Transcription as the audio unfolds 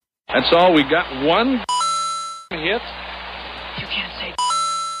That's all. We got one hit. You can't say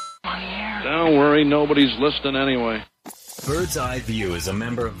on the air. Don't worry, nobody's listening anyway. Bird's Eye View is a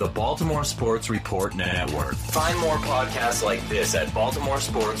member of the Baltimore Sports Report Network. Find more podcasts like this at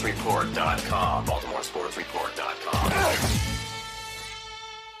BaltimoreSportsReport.com. BaltimoreSportsReport.com.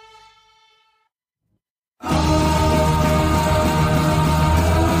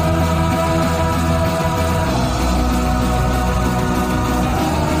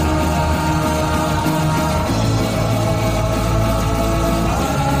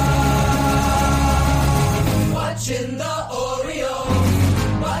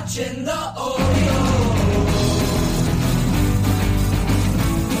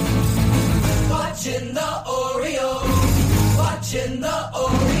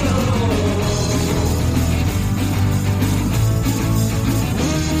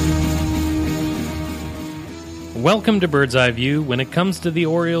 Welcome to Bird's Eye View. When it comes to the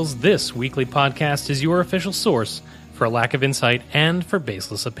Orioles, this weekly podcast is your official source for a lack of insight and for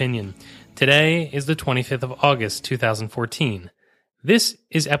baseless opinion. Today is the 25th of August, 2014. This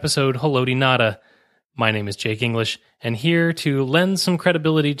is episode Haloti Nada. My name is Jake English, and here to lend some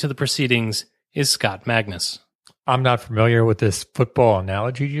credibility to the proceedings is Scott Magnus. I'm not familiar with this football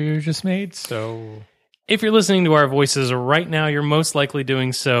analogy you just made, so... If you're listening to our voices right now, you're most likely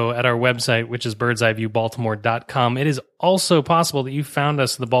doing so at our website, which is birdseyeviewbaltimore.com. It is also possible that you found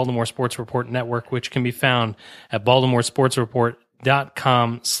us at the Baltimore Sports Report Network, which can be found at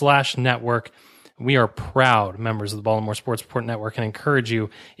baltimoresportsreport.com/network. We are proud members of the Baltimore Sports Report Network and encourage you,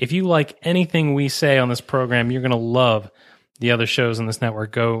 if you like anything we say on this program, you're going to love the other shows on this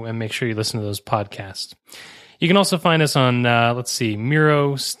network. Go and make sure you listen to those podcasts. You can also find us on,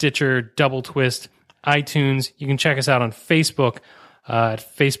 Miro, Stitcher, Double Twist, iTunes. You can check us out on Facebook at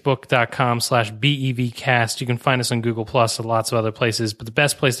facebook.com/BEVcast. You can find us on Google Plus and lots of other places, but the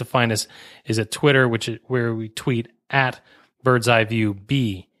best place to find us is at Twitter, where we tweet at Bird's Eye View,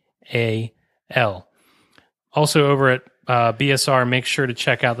 BAL. Also over at BSR, make sure to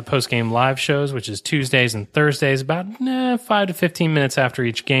check out the post-game live shows, which is Tuesdays and Thursdays, about 5 to 15 minutes after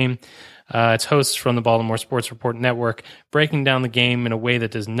each game. It's hosts from the Baltimore Sports Report Network, breaking down the game in a way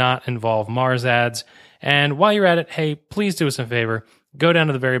that does not involve Mars ads. And while you're at it, hey, please do us a favor. Go down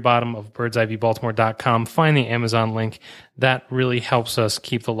to the very bottom of birdseyeviewbaltimore.com, find the Amazon link. That really helps us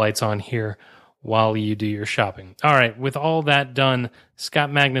keep the lights on here while you do your shopping. All right, with all that done,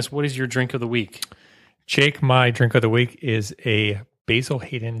 Scott Magnus, what is your drink of the week? Jake, my drink of the week is a Basil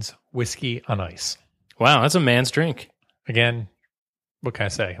Hayden's Whiskey on Ice. Wow, that's a man's drink. Again, what can I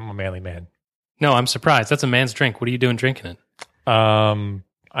say? I'm a manly man. No, I'm surprised. That's a man's drink. What are you doing drinking it?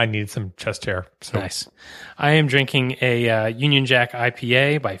 I need some chest hair. So. Nice. I am drinking a Union Jack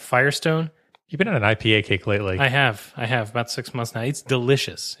IPA by Firestone. You've been on an IPA kick lately. I have about 6 months now. It's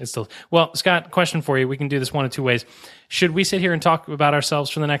delicious. Well, Scott, question for you. We can do this one of two ways. Should we sit here and talk about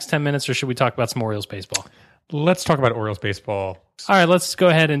ourselves for the next 10 minutes, or should we talk about some Orioles baseball? Let's talk about Orioles baseball. All right, let's go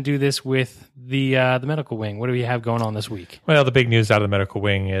ahead and do this with the medical wing. What do we have going on this week? Well, the big news out of the medical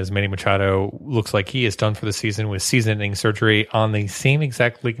wing is Manny Machado looks like he is done for the season with season-ending surgery on the same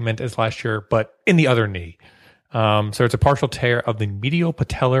exact ligament as last year, but in the other knee. So it's a partial tear of the medial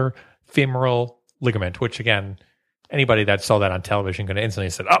patellar femoral ligament, which, again, anybody that saw that on television could have instantly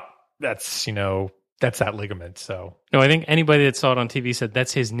said, oh, that's that ligament. So no, I think anybody that saw it on TV said,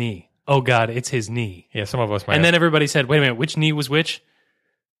 that's his knee. Oh, God, it's his knee. Yeah, some of us might. And then everybody said, wait a minute, which knee was which?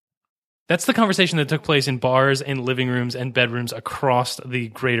 That's the conversation that took place in bars and living rooms and bedrooms across the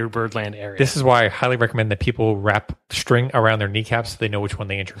greater Birdland area. This is why I highly recommend that people wrap string around their kneecaps so they know which one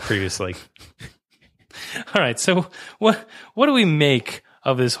they injured previously. All right, so what do we make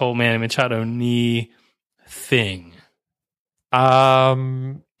of this whole Manny Machado knee thing?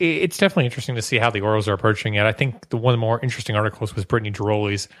 It's definitely interesting to see how the Orioles are approaching it. I think one of the more interesting articles was Brittany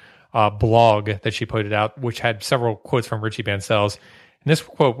Giroli's blog that she put out, which had several quotes from Richie Bancells. And this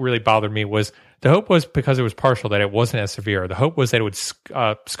quote really bothered me. Was the hope was, because it was partial, that it wasn't as severe. The hope was that it would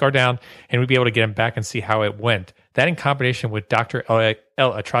scar down and we'd be able to get him back and see how it went. That, in combination with Dr.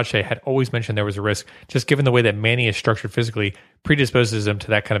 El Atrache, had always mentioned there was a risk, just given the way that Manny is structured physically, predisposes him to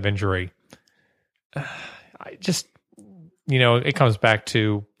that kind of injury. It comes back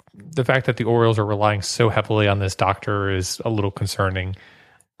to the fact that the Orioles are relying so heavily on this doctor is a little concerning.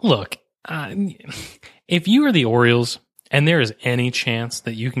 Look, if you are the Orioles and there is any chance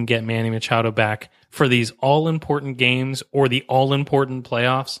that you can get Manny Machado back for these all-important games or the all-important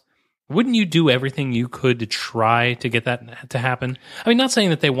playoffs, wouldn't you do everything you could to try to get that to happen? I mean, not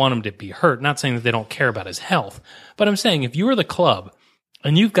saying that they want him to be hurt, not saying that they don't care about his health, but I'm saying if you are the club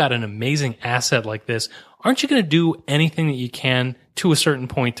and you've got an amazing asset like this, aren't you going to do anything that you can to a certain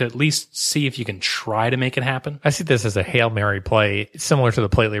point to at least see if you can try to make it happen? I see this as a Hail Mary play, similar to the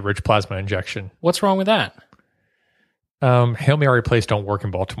platelet-rich plasma injection. What's wrong with that? Hail Mary plays don't work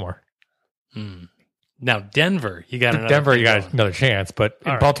in Baltimore. Now, Denver, you got another chance, but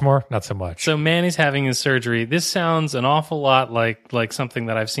in Baltimore, not so much. So Manny's having his surgery. This sounds an awful lot like something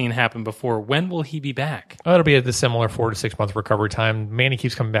that I've seen happen before. When will he be back? Oh, it'll be the similar 4 to 6 month recovery time. Manny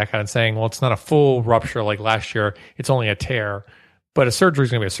keeps coming back out and saying, well, it's not a full rupture like last year. It's only a tear. But a surgery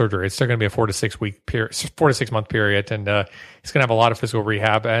is going to be a surgery. It's still going to be a 4 to 6 week period, 4 to 6 month period, and he's going to have a lot of physical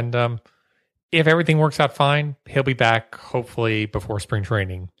rehab. And if everything works out fine, he'll be back hopefully before spring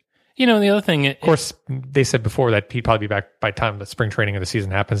training. You know, the other thing, of course, they said before that he'd probably be back by the time the spring training of the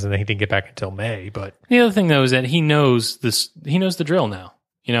season happens, and then he didn't get back until May. But the other thing, though, is that he knows this. He knows the drill now.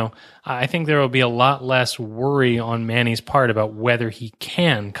 You know, I think there will be a lot less worry on Manny's part about whether he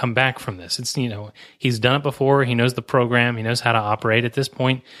can come back from this. It's, you know, he's done it before. He knows the program. He knows how to operate at this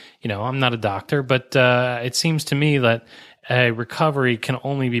point. You know, I'm not a doctor, but it seems to me that a recovery can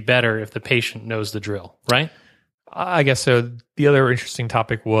only be better if the patient knows the drill, right? I guess so. The other interesting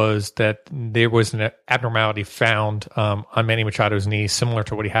topic was that there was an abnormality found on Manny Machado's knee, similar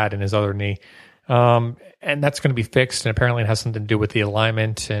to what he had in his other knee. And that's going to be fixed, and apparently it has something to do with the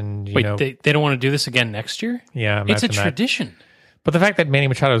alignment. And they don't want to do this again next year? Yeah, it's a tradition. But the fact that Manny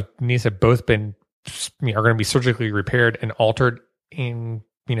Machado's knees have both been are going to be surgically repaired and altered in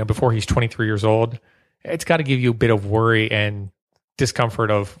before he's 23 years old, it's got to give you a bit of worry and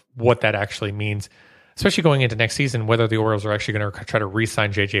discomfort of what that actually means, especially going into next season, whether the Orioles are actually going to try to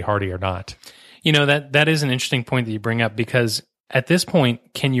re-sign J.J. Hardy or not. You know, that is an interesting point that you bring up, because at this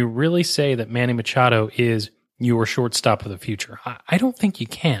point, can you really say that Manny Machado is your shortstop of the future? I don't think you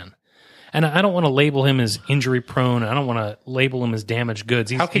can. And I don't want to label him as injury prone. I don't want to label him as damaged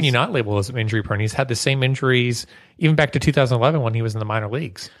goods. How can you not label him as injury prone? He's had the same injuries even back to 2011 when he was in the minor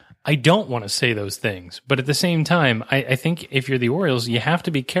leagues. I don't want to say those things, but at the same time, I think if you're the Orioles, you have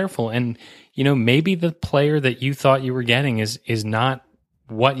to be careful. And, maybe the player that you thought you were getting is not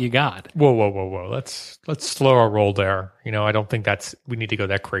what you got. Whoa. Let's slow our roll there. I don't think we need to go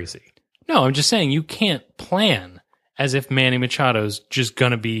that crazy. No, I'm just saying you can't plan as if Manny Machado's just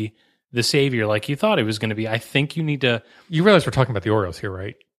going to be the savior like you thought he was going to be. I think you need to... You realize we're talking about the Orioles here,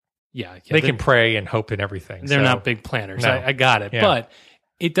 right? Yeah. They can pray and hope and everything. They're not big planners. No. I got it. Yeah. But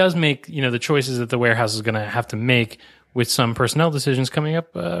it does make, the choices that the warehouse is going to have to make with some personnel decisions coming up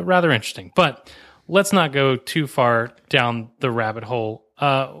rather interesting. But let's not go too far down the rabbit hole.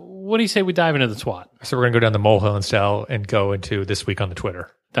 What do you say we dive into the twat? So we're going to go down the molehill instead and go into this week on the Twitter.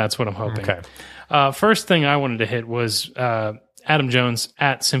 That's what I'm hoping. Okay. First thing I wanted to hit was Adam Jones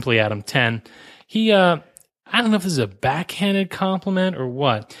at SimplyAdam10. He, I don't know if this is a backhanded compliment or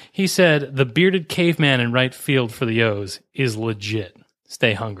what. He said, the bearded caveman in right field for the O's is legit.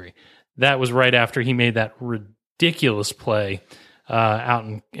 Stay hungry. That was right after he made that ridiculous play out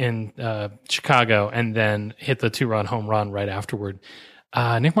in Chicago and then hit the 2-run home run right afterward.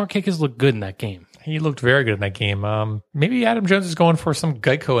 Nick Markakis looked good in that game. He looked very good in that game. Maybe Adam Jones is going for some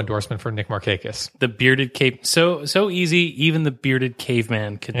Geico endorsement for Nick Markakis. The bearded cave, so easy. Even the bearded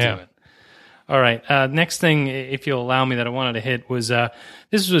caveman could do it. All right. Next thing, if you'll allow me, that I wanted to hit was this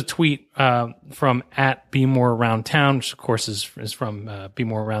was a tweet from at Be More Around Town, which of course is from Be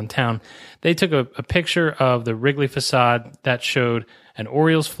More Around Town. They took a picture of the Wrigley facade that showed an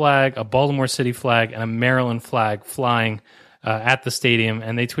Orioles flag, a Baltimore City flag, and a Maryland flag flying at the stadium,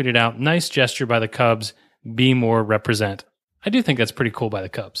 and they tweeted out, "Nice gesture by the Cubs. Be More represent." I do think that's pretty cool by the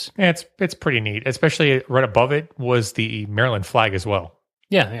Cubs. Yeah, it's pretty neat. Especially right above it was the Maryland flag as well.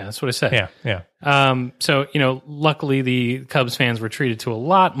 Yeah, that's what I said. Yeah. So, luckily the Cubs fans were treated to a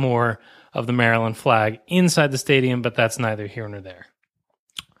lot more of the Maryland flag inside the stadium, but that's neither here nor there.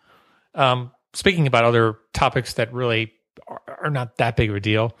 Speaking about other topics that really are not that big of a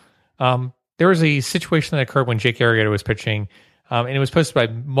deal, there was a situation that occurred when Jake Arrieta was pitching, and it was posted by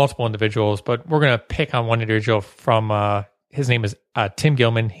multiple individuals, but we're going to pick on one individual from, his name is Tim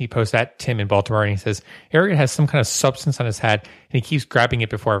Gilman. He posts at Tim in Baltimore, and he says, Arrieta has some kind of substance on his head, and he keeps grabbing it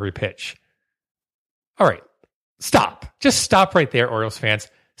before every pitch. All right, stop. Just stop right there, Orioles fans.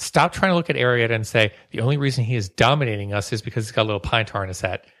 Stop trying to look at Arrieta and say, the only reason he is dominating us is because he's got a little pine tar in his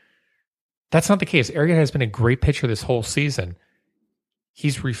head. That's not the case. Arrieta has been a great pitcher this whole season.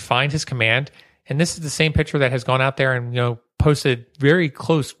 He's refined his command, and this is the same pitcher that has gone out there and posted very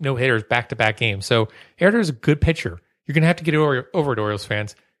close no-hitters back-to-back games. So Arrieta is a good pitcher. You're going to have to get over it, Orioles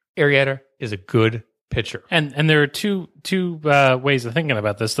fans. Arrieta is a good pitcher. And there are two ways of thinking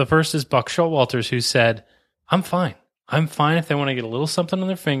about this. The first is Buck Showalters, who said, I'm fine. I'm fine if they want to get a little something on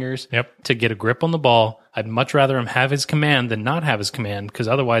their fingers to get a grip on the ball. I'd much rather him have his command than not have his command, because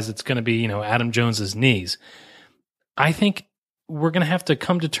otherwise it's going to be, Adam Jones's knees. I think we're going to have to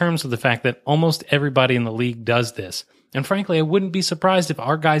come to terms with the fact that almost everybody in the league does this. And frankly, I wouldn't be surprised if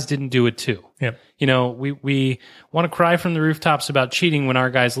our guys didn't do it too. Yep. We want to cry from the rooftops about cheating when our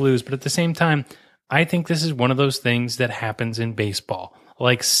guys lose, but at the same time, I think this is one of those things that happens in baseball,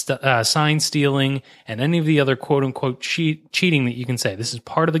 like sign stealing and any of the other quote-unquote cheating that you can say. This is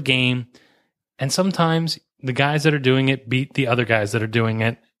part of the game, and sometimes the guys that are doing it beat the other guys that are doing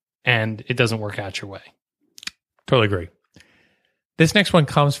it, and it doesn't work out your way. Totally agree. This next one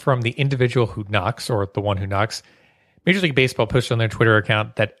comes from the individual who knocks, or the one who knocks. Major League Baseball posted on their Twitter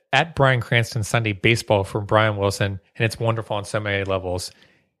account that at Brian Cranston Sunday Baseball from Brian Wilson, and it's wonderful on so many levels.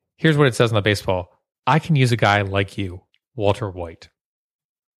 Here's what it says on the baseball. I can use a guy like you, Walter White.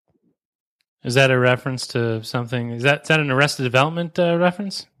 Is that a reference to something? Is that an Arrested Development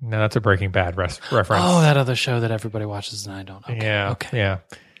reference? No, that's a Breaking Bad reference. Oh, that other show that everybody watches and I don't. Okay. Yeah. Okay. Yeah.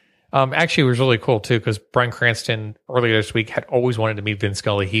 Actually, it was really cool, too, because Brian Cranston earlier this week had always wanted to meet Vin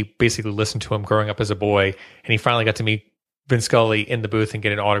Scully. He basically listened to him growing up as a boy, and he finally got to meet Vin Scully in the booth and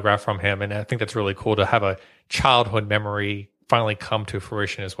get an autograph from him. And I think that's really cool to have a childhood memory finally come to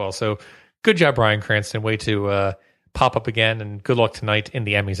fruition as well. So good job, Brian Cranston. Way to pop up again, and good luck tonight in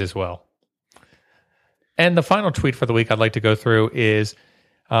the Emmys as well. And the final tweet for the week I'd like to go through is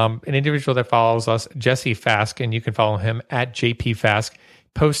an individual that follows us, Jesse Fask, and you can follow him at JP Fask,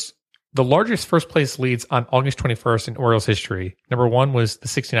 posts the largest first place leads on August 21st in Orioles history. Number one was the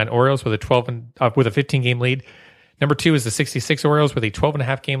 69 Orioles with a 15 game lead. Number two is the 66 Orioles with a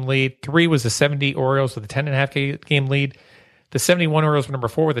 12.5 game lead. Three was the 70 Orioles with a 10.5 game lead. The 71 Orioles were number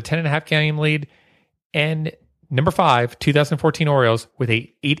four with a 10.5 game lead. And number five, 2014 Orioles with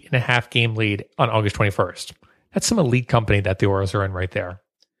a 8.5 game lead on August 21st. That's some elite company that the Orioles are in right there.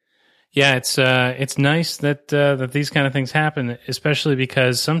 Yeah, it's nice that these kind of things happen, especially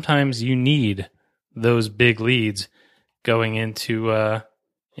because sometimes you need those big leads going into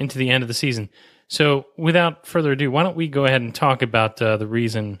the end of the season. So, without further ado, why don't we go ahead and talk about the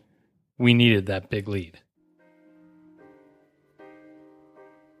reason we needed that big lead?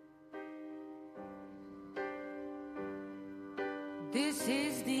 This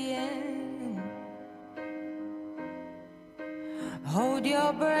is the end. Hold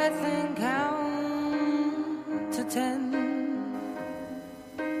your breath and count to 10.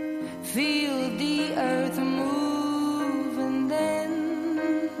 Feel the earth move and then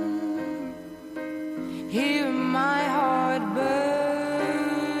hear my heart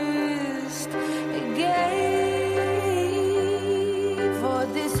burst again. For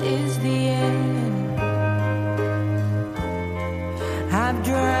this is the end. I've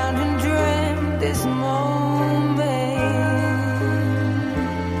drowned and dreamt this moment.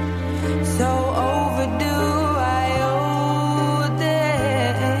 So overdue, I owe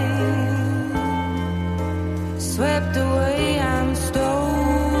them. Swept away, I'm stolen.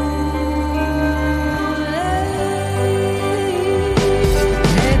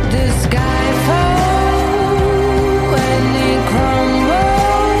 Let the sky fall when it crumbles.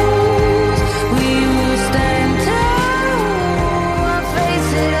 We will stand tall, I'll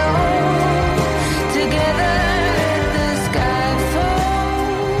face it all together. Let the sky fall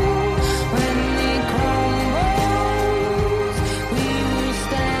when it crumbles. We will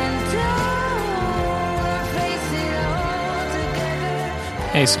stand tall, I'll face it all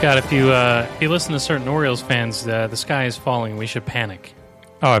together. Hey, Scott, if you listen to certain Orioles fans, the sky is falling. We should panic.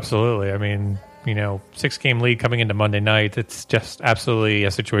 Oh, absolutely. I mean, 6-game lead coming into Monday night. It's just absolutely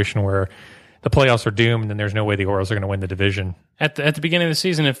a situation where the playoffs are doomed and there's no way the Orioles are going to win the division. At the beginning of the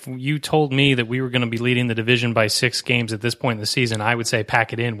season, if you told me that we were going to be leading the division by 6 games at this point in the season, I would say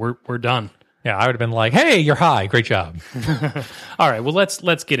pack it in. We're done. Yeah, I would have been like, hey, you're high. Great job. All right, well,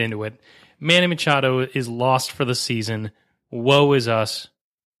 let's get into it. Manny Machado is lost for the season. Woe is us.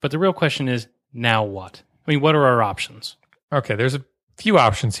 But the real question is, now what? I mean, what are our options? Okay, there's a few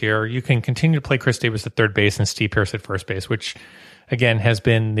options here. You can continue to play Chris Davis at third base and Steve Pearce at first base, which, again, has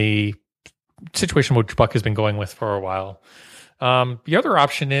been the situation which Buck has been going with for a while. The other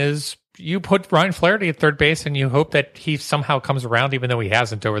option is you put Ryan Flaherty at third base and you hope that he somehow comes around, even though he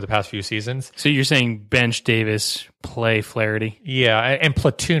hasn't over the past few seasons. So you're saying bench Davis, play Flaherty? Yeah, and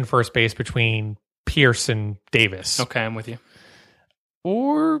platoon first base between Pearce and Davis. Okay, I'm with you.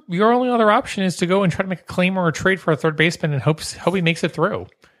 Or your only other option is to go and try to make a claim or a trade for a third baseman and hope he makes it through,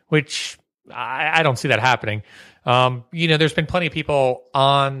 which I don't see that happening. There's been plenty of people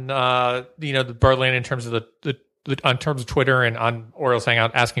on the Birdland in terms of on terms of Twitter and on Orioles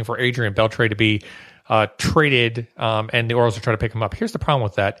Hangout asking for Adrian Beltre to be traded, and the Orioles are trying to pick him up. Here's the problem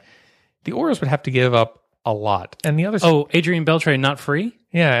with that: the Orioles would have to give up a lot. And the other, Oh, Adrian Beltre not free?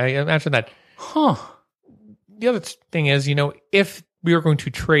 yeah, I imagine that. Huh. The other thing is, if we were going to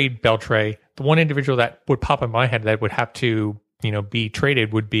trade Beltre, the one individual that would pop in my head that would have to, be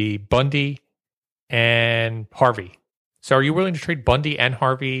traded would be Bundy and Harvey. So are you willing to trade Bundy and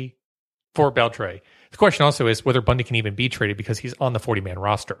Harvey for Beltre? The question also is whether Bundy can even be traded because he's on the 40-man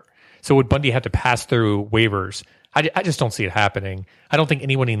roster. So would Bundy have to pass through waivers? I just don't see it happening. I don't think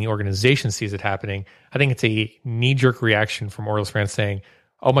anyone in the organization sees it happening. I think it's a knee-jerk reaction from Orioles fans saying,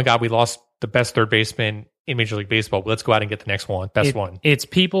 oh my God, we lost the best third baseman in Major League Baseball. Let's go out and get the next one, best one. It's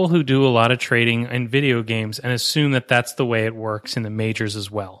people who do a lot of trading in video games and assume that that's the way it works in the majors as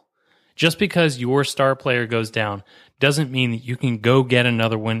well. Just because your star player goes down doesn't mean that you can go get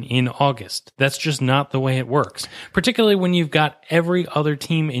another one in August. That's just not the way it works. Particularly when you've got every other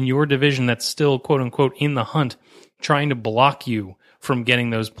team in your division that's still, quote unquote, in the hunt, trying to block you from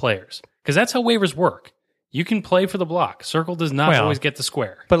getting those players. Because that's how waivers work. You can play for the block. Circle does not always get the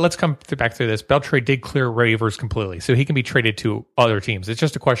square. But let's come back to this. Beltre did clear waivers completely, so he can be traded to other teams. It's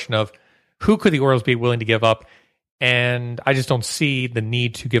just a question of who could the Orioles be willing to give up, and I just don't see the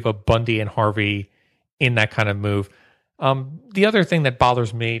need to give up Bundy and Harvey in that kind of move. The other thing that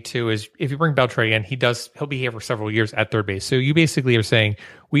bothers me too is if you bring Beltre in, he'll be here for several years at third base. So you basically are saying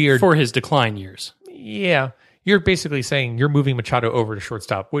for his decline years. Yeah, you're basically saying you're moving Machado over to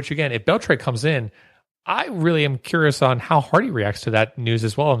shortstop. Which again, if Beltre comes in, I really am curious on how Hardy reacts to that news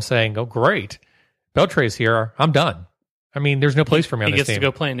as well. I'm saying, oh, great. Beltre's here. I'm done. I mean, there's no place for me on this team. He gets to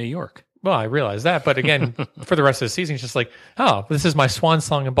go play in New York. Well, I realize that. But again, for the rest of the season, it's just like, oh, this is my swan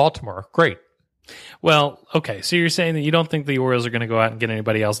song in Baltimore. Great. Well, okay. So you're saying that you don't think the Orioles are going to go out and get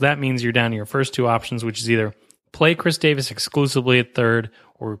anybody else. That means you're down to your first two options, which is either play Chris Davis exclusively at third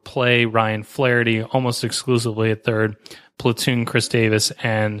or play Ryan Flaherty almost exclusively at third, platoon Chris Davis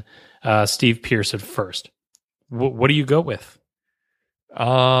and Steve Pearce at first. What do you go with?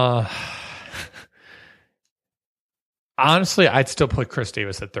 Honestly, I'd still put Chris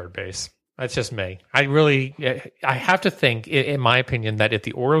Davis at third base. That's just me. I have to think, in my opinion, that if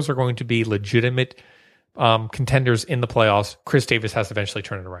the Orioles are going to be legitimate contenders in the playoffs, Chris Davis has to eventually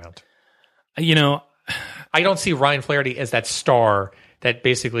turn it around. I don't see Ryan Flaherty as that star that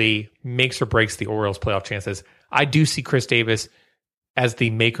basically makes or breaks the Orioles' playoff chances. I do see Chris Davis as the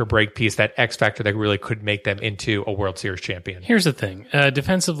make or break piece, that X factor that really could make them into a World Series champion. Here's the thing.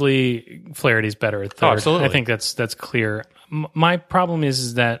 Defensively, Flaherty's better at third. Oh, absolutely. I think that's clear. My problem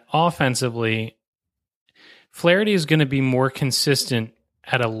is that offensively, Flaherty is going to be more consistent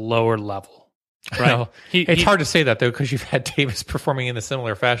at a lower level. Right? Well, it's hard to say that, though, because you've had Davis performing in a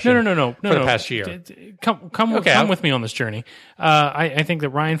similar fashion no, for the past year. Come with me on this journey. I think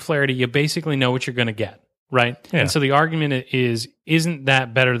that Ryan Flaherty, you basically know what you're going to get. Right. Yeah. And so the argument isn't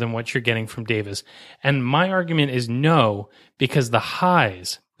that better than what you're getting from Davis? And my argument is no, because the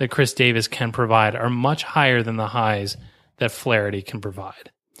highs that Chris Davis can provide are much higher than the highs that Flaherty can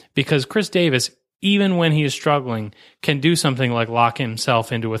provide. Because Chris Davis, even when he is struggling, can do something like lock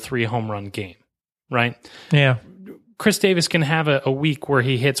himself into a 3-home run game. Right. Yeah. Chris Davis can have a week where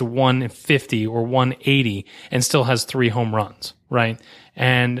he hits 150 or 180 and still has 3 home runs. Right.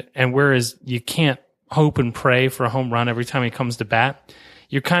 And whereas you can't hope and pray for a home run every time he comes to bat,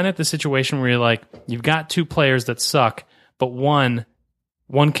 you're kind of at the situation where you're like, you've got 2 players that suck, but one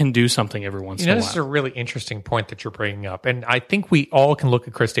can do something every once in a while. This is a really interesting point that you're bringing up. And I think we all can look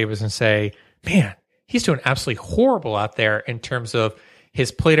at Chris Davis and say, man, he's doing absolutely horrible out there in terms of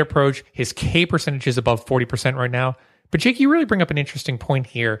his plate approach. His K percentage is above 40% right now. But Jake, you really bring up an interesting point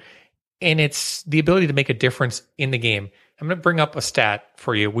here, and it's the ability to make a difference in the game. I'm going to bring up a stat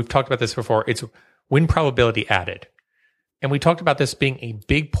for you. We've talked about this before. It's win probability added. And we talked about this being a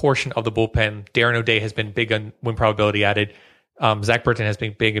big portion of the bullpen. Darren O'Day has been big on win probability added. Zach Britton has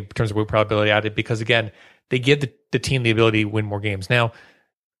been big in terms of win probability added because, again, they give the team the ability to win more games. Now,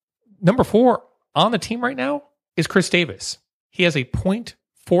 number 4 on the team right now is Chris Davis. He has a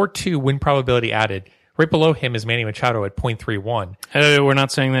 .42 win probability added. Right below him is Manny Machado at .31. We're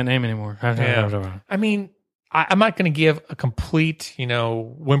not saying that name anymore. Yeah. I mean, I'm not going to give a complete,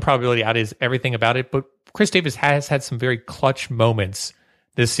 win probability out is everything about it, but Chris Davis has had some very clutch moments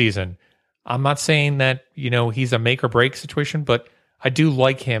this season. I'm not saying that, he's a make or break situation, but I do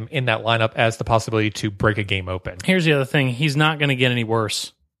like him in that lineup as the possibility to break a game open. Here's the other thing. He's not going to get any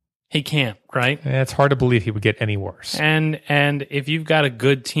worse. He can't, right? It's hard to believe he would get any worse. And if you've got a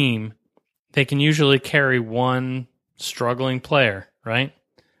good team, they can usually carry one struggling player, right?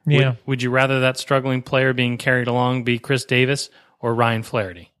 Yeah. Would you rather that struggling player being carried along be Chris Davis or Ryan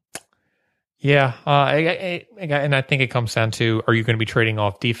Flaherty? Yeah, and I think it comes down to, are you going to be trading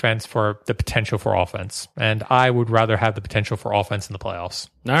off defense for the potential for offense? And I would rather have the potential for offense in the playoffs.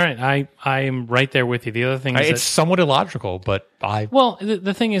 All right, I am right there with you. The other thing is It's somewhat illogical, but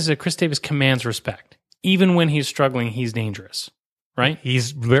the thing is that Chris Davis commands respect. Even when he's struggling, he's dangerous, right?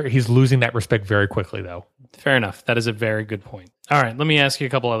 he's losing that respect very quickly, though. Fair enough. That is a very good point. All right, let me ask you a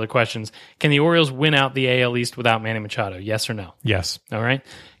couple other questions. Can the Orioles win out the AL East without Manny Machado? Yes or no? Yes. All right.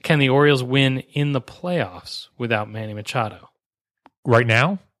 Can the Orioles win in the playoffs without Manny Machado? Right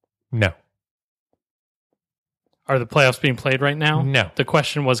now? No. Are the playoffs being played right now? No. The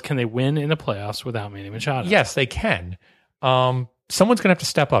question was, can they win in the playoffs without Manny Machado? Yes, they can. Someone's going to have to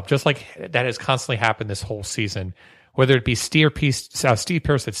step up, just like that has constantly happened this whole season. Whether it be Steve Pearce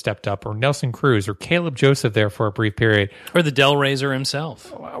that stepped up, or Nelson Cruz, or Caleb Joseph there for a brief period, Or the Del Raiser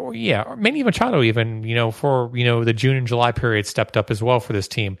himself. or Manny Machado even, for the June and July period stepped up as well for this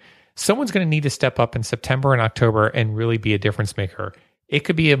team. Someone's going to need to step up in September and October and really be a difference maker. It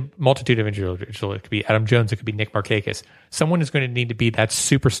could be a multitude of individuals. It could be Adam Jones. It could be Nick Markakis. Someone is going to need to be that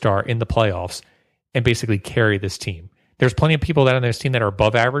superstar in the playoffs and basically carry this team. There's plenty of people that on this team that are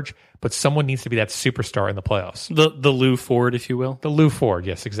above average, but someone needs to be that superstar in the playoffs. The Lou Ford, if you will. The Lou Ford,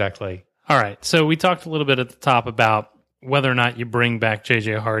 yes, exactly. All right. So we talked a little bit at the top about whether or not you bring back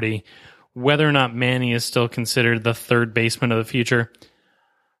J.J. Hardy, whether or not Manny is still considered the third baseman of the future.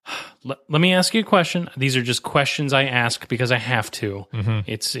 Let me ask you a question. These are just questions I ask because I have to.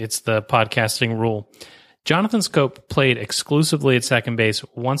 It's the podcasting rule. Jonathan Scope played exclusively at second base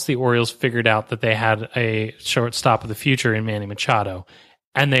once the Orioles figured out that they had a shortstop of the future in Manny Machado,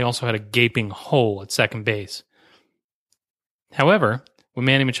 and they also had a gaping hole at second base. However, when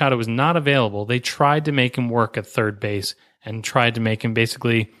Manny Machado was not available, they tried to make him work at third base and tried to make him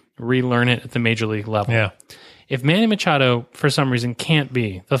basically relearn it at the major league level. Yeah. If Manny Machado, for some reason, can't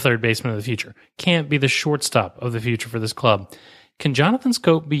be the third baseman of the future, can't be the shortstop of the future for this club, can Jonathan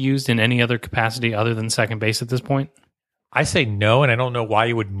Scope be used in any other capacity other than second base at this point? I say no, and I don't know why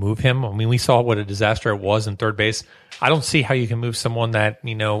you would move him. I mean, we saw what a disaster it was in third base. I don't see how you can move someone that,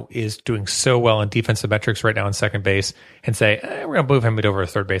 is doing so well in defensive metrics right now in second base and say, we're going to move him over to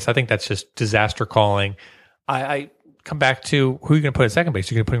third base. I think that's just disaster calling. I come back to who you're going to put at second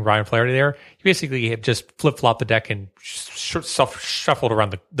base. You're going to put Ryan Flaherty there. You basically have just flip-flopped the deck and shuffled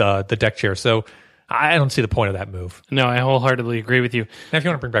around the deck chair. So I don't see the point of that move. No, I wholeheartedly agree with you. Now, if you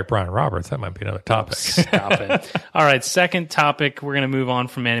want to bring back Brian Roberts, that might be another topic. Stop it. All right, second topic. We're going to move on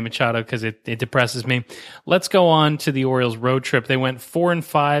from Manny Machado because it depresses me. Let's go on to the Orioles road trip. They went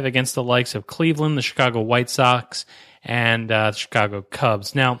 4-5 against the likes of Cleveland, the Chicago White Sox, and the Chicago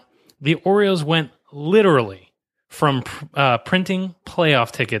Cubs. Now, the Orioles went literally from printing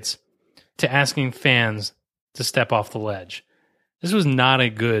playoff tickets to asking fans to step off the ledge. This was not a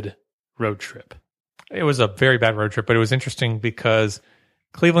good road trip. It was a very bad road trip, but it was interesting because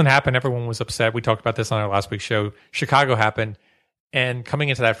Cleveland happened. Everyone was upset. We talked about this on our last week's show. Chicago happened. And coming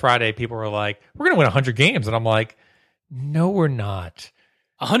into that Friday, people were like, we're going to win 100 games. And I'm like, no, we're not.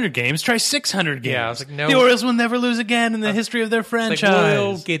 100 games? Try 600 games. Yeah, I was like, no. The Orioles will never lose again in the history of their franchise. Like,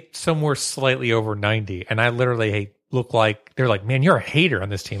 we'll get somewhere slightly over 90. And I literally look like, they're like, man, you're a hater on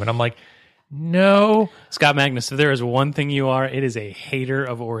this team. And I'm like, no. Scott Magnus, if there is one thing you are, it is a hater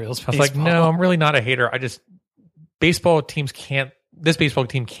of Orioles baseball. I was like, no, I'm really not a hater. This baseball team can't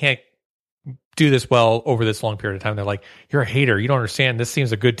do this well over this long period of time. They're like, you're a hater. You don't understand. This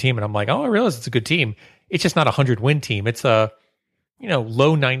team's a good team. And I'm like, oh, I realize it's a good team. It's just not a 100-win team. It's a,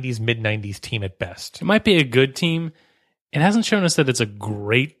 low 90s, mid 90s team at best. It might be a good team. It hasn't shown us that it's a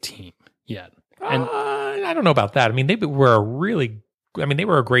great team yet. And I don't know about that. I mean, they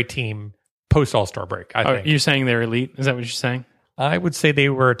were a great team post All-Star break, I think. You're saying they're elite? Is that what you're saying? I would say they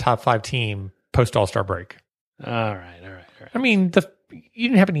were a top 5 team post All-Star break. All right. I mean, you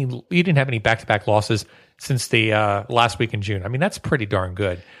didn't have any back-to-back losses since the last week in June. I mean, that's pretty darn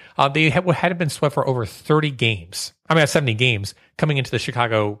good. They had been swept for over 30 games. 70 games coming into the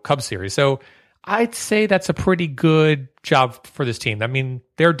Chicago Cubs series. So I'd say that's a pretty good job for this team. I mean,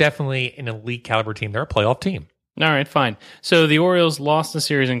 they're definitely an elite caliber team. They're a playoff team. All right, fine. So the Orioles lost the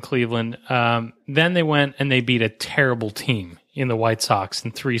series in Cleveland. Then they went and they beat a terrible team in the White Sox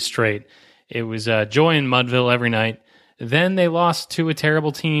in 3 straight. It was joy in Mudville every night. Then they lost to a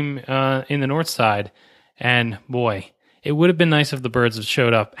terrible team in the North Side. And boy, it would have been nice if the Birds had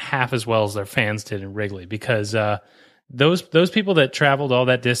showed up half as well as their fans did in Wrigley, because those people that traveled all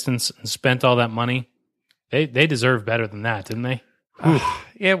that distance and spent all that money, they deserve better than that, didn't they?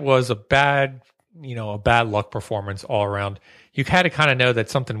 It was a bad luck performance all around. You had to kind of know that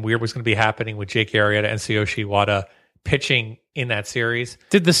something weird was going to be happening with Jake Arrieta and Tsuyoshi Iwata pitching in that series.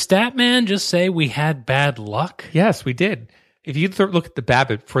 Did the stat man just say we had bad luck? Yes, we did. If you look at the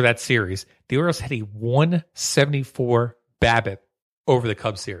BABIP for that series, the Orioles had a 174 BABIP over the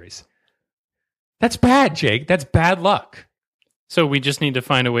Cubs series. That's bad, Jake. That's bad luck. So we just need to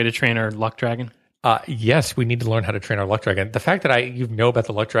find a way to train our luck dragon? Yes, we need to learn how to train our luck dragon. The fact that you know about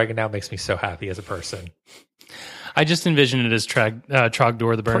the luck dragon now makes me so happy as a person. I just envision it as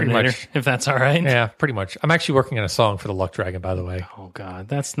Trogdor the Burninator, if that's all right. Yeah, pretty much. I'm actually working on a song for the luck dragon, by the way. Oh, God.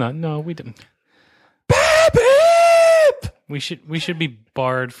 That's not... No, we didn't. BABIP! We should be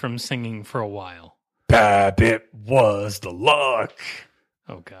barred from singing for a while. BABIP was the luck.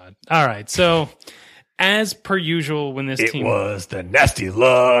 Oh, God. All right. So, as per usual, when this team... It was the nasty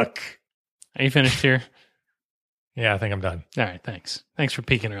luck. Are you finished here? Yeah, I think I'm done. All right. Thanks. Thanks for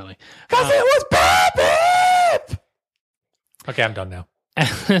peeking early. Because it was BABIP! Okay, I'm done now.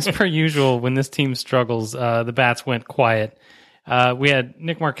 As per usual, when this team struggles, the bats went quiet. We had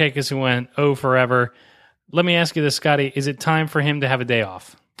Nick Markakis who went forever. Let me ask you this, Scotty. Is it time for him to have a day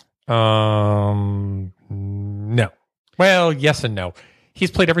off? No. Well, yes and no. He's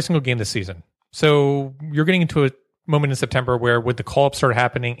played every single game this season. So you're getting into a moment in September where with the call-up start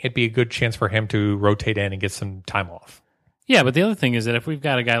happening, it'd be a good chance for him to rotate in and get some time off. Yeah, but the other thing is that if we've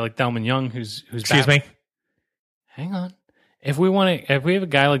got a guy like Delman Young who's Excuse me? Hang on. If we have a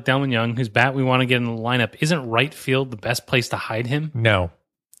guy like Delman Young whose bat we want to get in the lineup, isn't right field the best place to hide him? No.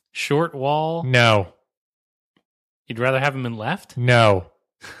 Short wall? No. You'd rather have him in left? No.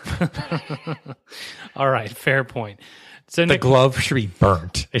 All right, fair point. So The glove should be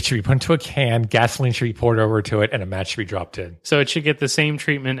burnt. It should be put into a can, gasoline should be poured over to it, and a match should be dropped in. So it should get the same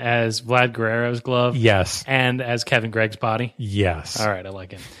treatment as Vlad Guerrero's glove? Yes. And as Kevin Gregg's body? Yes. All right, I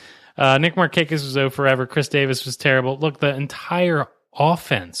like it. Nick Markakis was 0 forever. Chris Davis was terrible. Look, the entire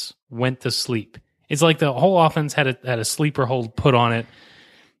offense went to sleep. It's like the whole offense had a sleeper hold put on it.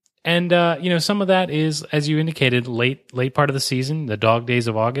 And, some of that is, as you indicated, late part of the season, the dog days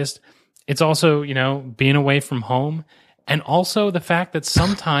of August. It's also, being away from home. And also the fact that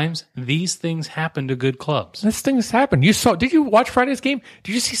sometimes these things happen to good clubs. These things happen. Did you watch Friday's game?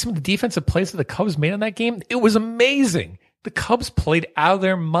 Did you see some of the defensive plays that the Cubs made on that game? It was amazing. The Cubs played out of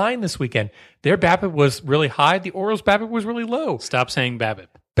their mind this weekend. Their BABIP was really high. The Orioles' BABIP was really low. Stop saying BABIP.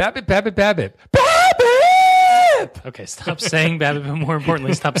 BABIP, BABIP, BABIP. BABIP! Okay, stop saying BABIP, but more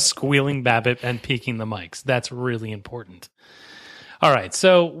importantly, stop squealing BABIP and peeking the mics. That's really important. All right,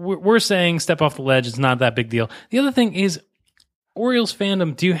 so we're saying step off the ledge. It's not that big deal. The other thing is, Orioles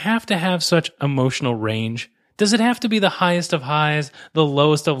fandom, do you have to have such emotional range? Does it have to be the highest of highs, the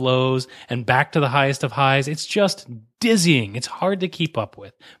lowest of lows, and back to the highest of highs? It's just dizzying. It's hard to keep up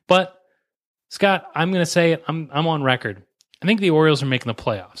with. But, Scott, I'm going to say it. I'm on record. I think the Orioles are making the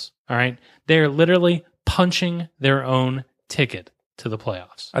playoffs, all right? They're literally punching their own ticket to the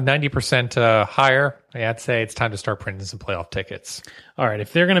playoffs. A 90% higher, I'd say it's time to start printing some playoff tickets. All right,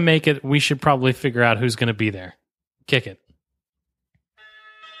 if they're going to make it, we should probably figure out who's going to be there. Kick it.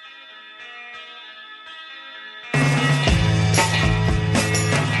 I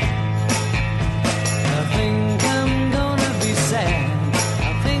think I'm gonna be sad.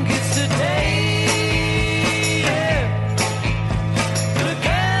 I think it's today. Yeah. The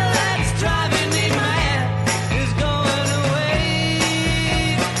girl that's driving me mad is going away.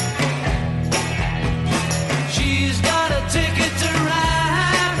 She's got a ticket to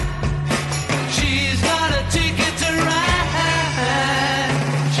ride. She's got a ticket to ride.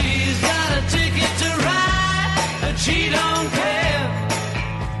 She's got a ticket to ride, but she don't care.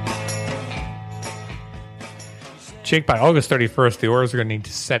 Jake, by August 31st, the Orioles are going to need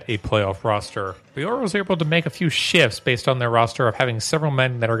to set a playoff roster. The Orioles are able to make a few shifts based on their roster of having several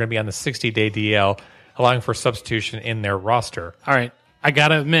men that are going to be on the 60-day DL, allowing for substitution in their roster. All right. I got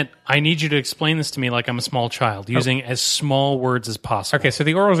to admit, I need you to explain this to me like I'm a small child, using as small words as possible. Okay, so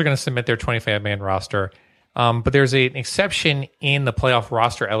the Orioles are going to submit their 25-man roster, but there's an exception in the playoff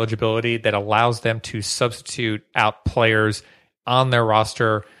roster eligibility that allows them to substitute out players on their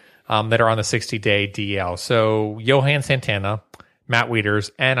roster that are on the 60-day DL. So Johan Santana, Matt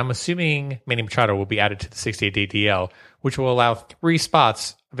Wieters, and I'm assuming Manny Machado will be added to the 60-day DL, which will allow 3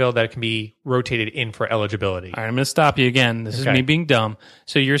 spots available that can be rotated in for eligibility. All right, I'm going to stop you again. This is me being dumb.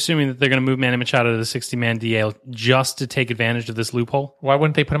 So you're assuming that they're going to move Manny Machado to the 60-man DL just to take advantage of this loophole? Why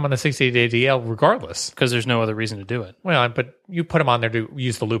wouldn't they put him on the 60-day DL regardless? Because there's no other reason to do it. Well, but you put him on there to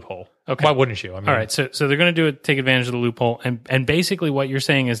use the loophole. Okay. Why wouldn't you? I mean, All right, so they're going to do it, take advantage of the loophole, and basically what you're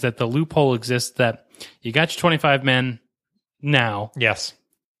saying is that the loophole exists that you got your 25 men now. yes.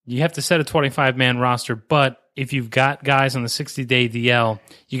 You have to set a 25-man roster, but if you've got guys on the 60-day DL,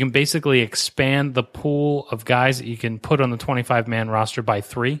 you can basically expand the pool of guys that you can put on the 25-man roster by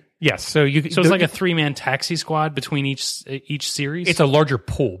 3. Yes. So it's like a 3-man taxi squad between each series. It's a larger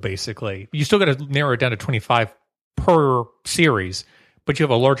pool, basically. You still got to narrow it down to 25 per series, but you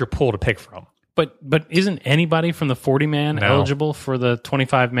have a larger pool to pick from. But isn't anybody from the 40-man No. eligible for the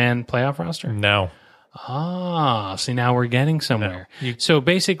 25-man playoff roster? No. Ah, see, now we're getting somewhere. So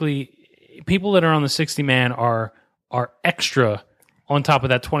basically, people that are on the 60-man are extra on top of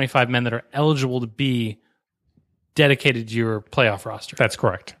that 25 men that are eligible to be dedicated to your playoff roster. That's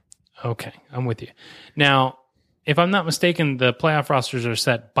correct. Okay, I'm with you. Now, if I'm not mistaken, the playoff rosters are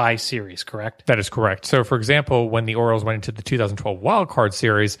set by series, correct? That is correct. So, for example, when the Orioles went into the 2012 Wild Card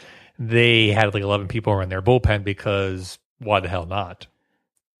Series, they had like 11 people in their bullpen because why the hell not?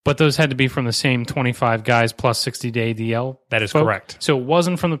 But those had to be from the same 25 guys plus 60-day DL? That is folk? correct. So it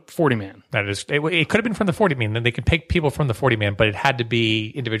wasn't from the 40-man? That is, it could have been from the 40-man. Then they could pick people from the 40-man, but it had to be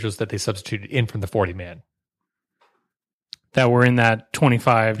individuals that they substituted in from the 40-man. That were in that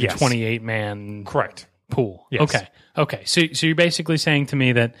 25 to Yes. 28-man Correct. pool. Yes. Okay. So you're basically saying to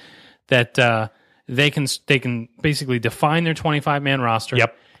me that they can basically define their 25-man roster.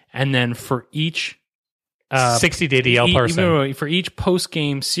 Yep. And then for each 60-day DL person. For each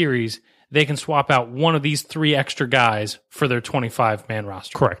post-game series, they can swap out one of these 3 extra guys for their 25-man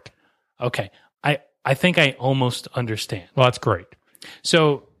roster. Correct. Okay. I think I almost understand. Well, that's great.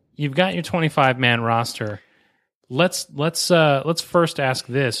 So you've got your 25-man roster. Let's first ask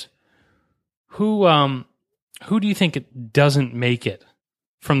this: who do you think it doesn't make it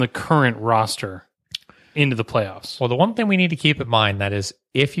from the current roster into the playoffs? Well, the one thing we need to keep in mind that is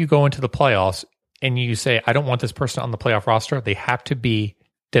if you go into the playoffs and you say, I don't want this person on the playoff roster, they have to be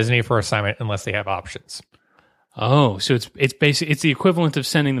designated for assignment unless they have options. Oh, so it's basically the equivalent of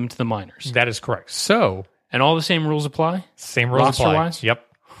sending them to the minors. That is correct. So, And all the same rules apply? same rules apply. Roster-wise? Yep.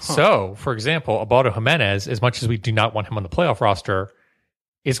 So, for example, Ubaldo Jimenez, as much as we do not want him on the playoff roster,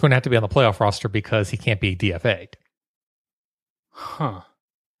 is going to have to be on the playoff roster because he can't be DFA'd. Huh.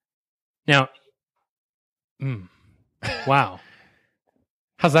 Now, wow.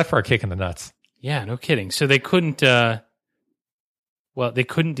 How's that for a kick in the nuts? Yeah, no kidding. So they couldn't, they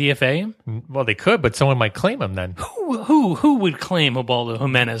couldn't DFA him? Well, they could, but someone might claim him then. Who would claim Ubaldo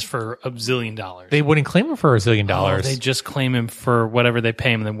Jimenez for $1 zillion? They wouldn't claim him for $1 zillion. Oh, they just claim him for whatever they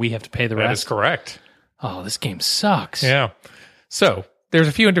pay him, and then we have to pay the That rest. is correct. Oh, this game sucks. Yeah. So there's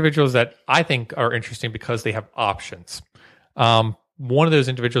a few individuals that I think are interesting because they have options. One of those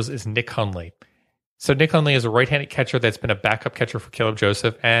individuals is Nick Hundley. So Nick Hundley is a right-handed catcher that's been a backup catcher for Caleb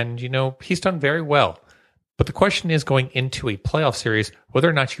Joseph, and, he's done very well. But the question is going into a playoff series, whether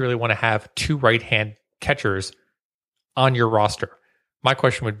or not you really want to have 2 right-hand catchers on your roster. My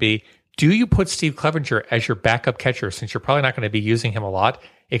question would be, do you put Steve Clevenger as your backup catcher since you're probably not going to be using him a lot,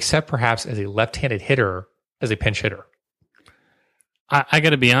 except perhaps as a left-handed hitter, as a pinch hitter? I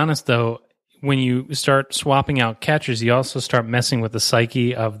got to be honest, though, when you start swapping out catchers, you also start messing with the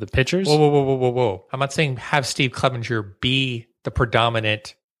psyche of the pitchers. Whoa. I'm not saying have Steve Clevenger be the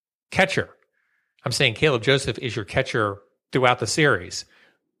predominant catcher. I'm saying Caleb Joseph is your catcher throughout the series.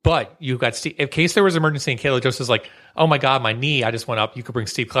 But you've got Steve. In case there was an emergency and Caleb Joseph's like, oh my God, my knee, I just went up. You could bring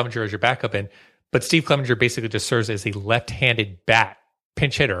Steve Clevenger as your backup in. But Steve Clevenger basically just serves as a left-handed bat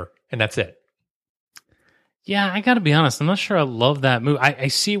pinch hitter, and that's it. Yeah, I got to be honest. I'm not sure I love that move. I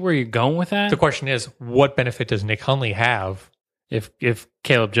see where you're going with that. The question is, what benefit does Nick Hundley have? If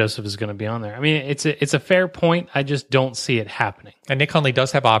Caleb Joseph is going to be on there. I mean, it's a fair point. I just don't see it happening. And Nick Hundley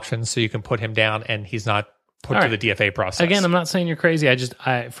does have options, so you can put him down, and he's not put All to right. the DFA process. Again, I'm not saying you're crazy.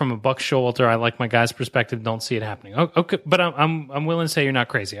 I from a Buck Showalter, I like my guy's perspective. Don't see it happening. Okay, but I'm willing to say you're not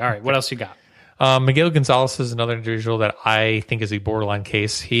crazy. All right, what else you got? Miguel Gonzalez is another individual that I think is a borderline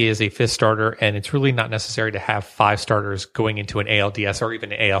case. He is a 5th starter, and it's really not necessary to have 5 starters going into an ALDS or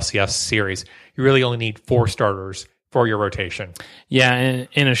even an ALCS series. You really only need 4 starters for your rotation. Yeah,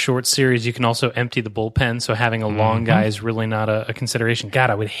 in a short series, you can also empty the bullpen, so having a long guy is really not a consideration. God,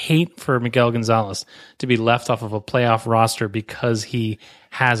 I would hate for Miguel Gonzalez to be left off of a playoff roster because he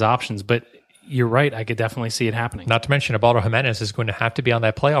has options, but you're right, I could definitely see it happening. Not to mention, Ubaldo Jimenez is going to have to be on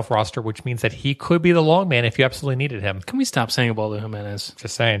that playoff roster, which means that he could be the long man if you absolutely needed him. Can we stop saying Ubaldo Jimenez?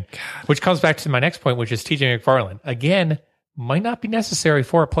 Just saying. Which comes back to my next point, which is TJ McFarland. Again, might not be necessary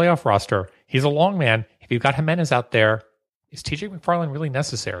for a playoff roster. He's a long man. If you've got Jimenez out there, is TJ McFarland really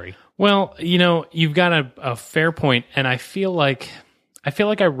necessary? Well, you've got a fair point, and I feel like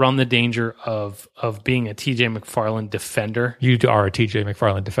I run the danger of being a TJ McFarland defender. You are a TJ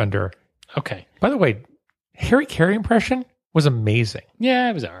McFarland defender. Okay. By the way, Harry Carey impression? was amazing. Yeah,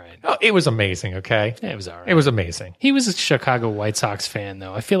 it was all right. Oh, it was amazing, okay? Yeah, it was all right. It was amazing. He was a Chicago White Sox fan,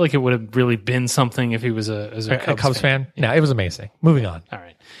 though. I feel like it would have really been something if he was a Cubs fan? No, it was amazing. Moving on. All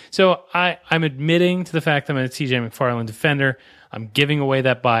right. So I'm admitting to the fact that I'm a TJ McFarland defender. I'm giving away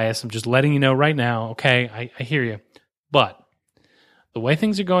that bias. I'm just letting you know right now, okay? I hear you. But the way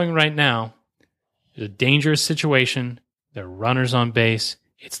things are going right now, it's a dangerous situation. There are runners on base.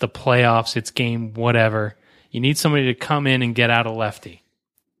 It's the playoffs. It's game whatever. You need somebody to come in and get out a lefty.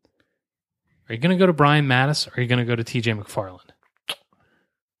 Are you going to go to Brian Mattis or are you going to go to TJ McFarland?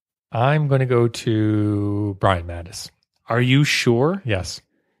 I'm going to go to Brian Mattis. Are you sure? Yes.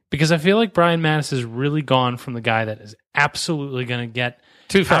 Because I feel like Brian Mattis has really gone from the guy that is absolutely going to get.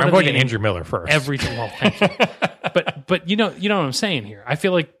 To be fair, out I'm of going the to inning Andrew Miller first. Thank you. But you know what I'm saying here. I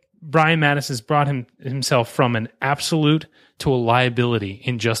feel like Brian Mattis has brought himself from an absolute to a liability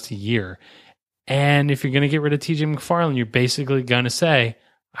in just a year. And if you're going to get rid of TJ McFarland, you're basically going to say,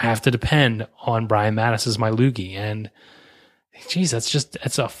 I have to depend on Brian Mattis as my loogie. And geez,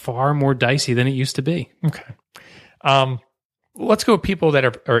 that's a far more dicey than it used to be. Okay. Let's go with people that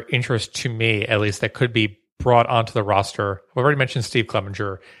are interest to me, at least, that could be brought onto the roster. We've already mentioned Steve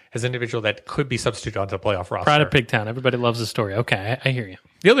Clevenger as an individual that could be substituted onto the playoff roster. Pride of Pigtown. Everybody loves the story. Okay, I hear you.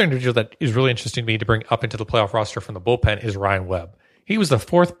 The other individual that is really interesting to me to bring up into the playoff roster from the bullpen is Ryan Webb. He was the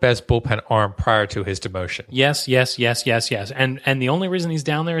fourth best bullpen arm prior to his demotion. Yes. And the only reason he's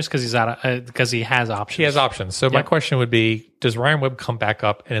down there is because he has options. He has options. So my question would be, does Ryan Webb come back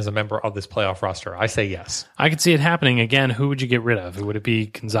up and is a member of this playoff roster? I say yes. I could see it happening. Again, who would you get rid of? Would it be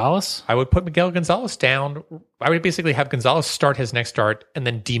Gonzalez? I would put Miguel Gonzalez down. I would basically have Gonzalez start his next start and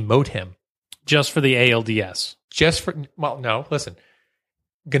then demote him. Just for the ALDS? No, listen.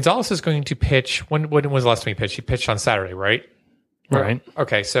 Gonzalez is going to pitch. When was the last time he pitched? He pitched on Saturday, right? Right.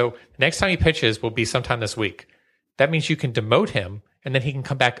 Okay, so the next time he pitches will be sometime this week. That means you can demote him, and then he can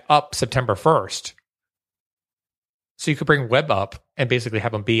come back up September 1st. So you could bring Webb up and basically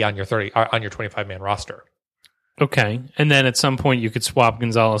have him be on your 25-man roster. Okay, and then at some point you could swap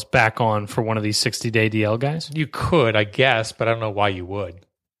Gonzalez back on for one of these 60-day DL guys? You could, I guess, but I don't know why you would.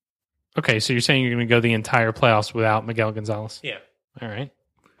 Okay, so you're saying you're going to go the entire playoffs without Miguel Gonzalez? Yeah. All right.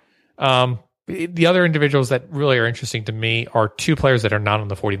 The other individuals that really are interesting to me are two players that are not on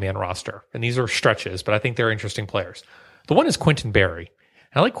the 40-man roster. And these are stretches, but I think they're interesting players. The one is Quentin Berry.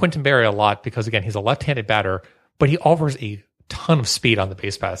 And I like Quentin Berry a lot because, again, he's a left-handed batter, but he offers a ton of speed on the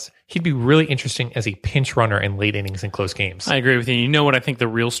base paths. He'd be really interesting as a pinch runner in late innings and close games. I agree with you. You know what I think the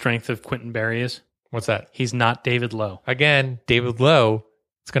real strength of Quentin Berry is? What's that? He's not David Lowe. Again, David Lowe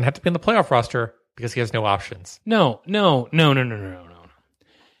is going to have to be in the playoff roster because he has no options. No.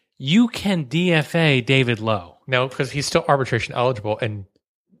 You can DFA David Lowe. No, because he's still arbitration eligible, and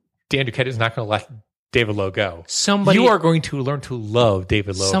Dan Duquette is not going to let David Lowe go. You are going to learn to love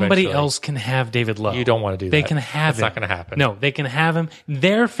David Lowe. Somebody eventually. else can have David Lowe. You don't want to do that. They can have him. It's not going to happen. No, they can have him.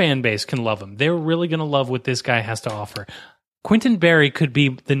 Their fan base can love him. They're really going to love what this guy has to offer. Quentin Berry could be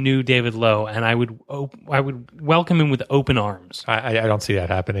the new David Lowe, and I would welcome him with open arms. I don't see that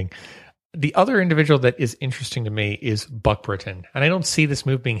happening. The other individual that is interesting to me is Buck Britton. And I don't see this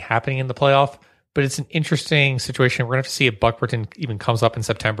move being happening in the playoff, but it's an interesting situation. We're going to have to see if Buck Britton even comes up in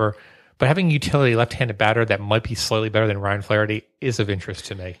September. But having a utility left-handed batter that might be slightly better than Ryan Flaherty is of interest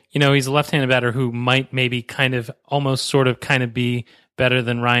to me. You know, he's a left-handed batter who might maybe kind of be better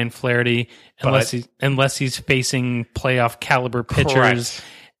than Ryan Flaherty unless he's facing playoff caliber pitchers. Correct.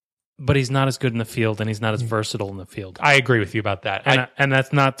 But he's not as good in the field, and he's not as versatile in the field. I agree with you about that. And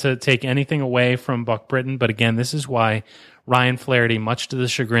that's not to take anything away from Buck Britton, but again, this is why Ryan Flaherty, much to the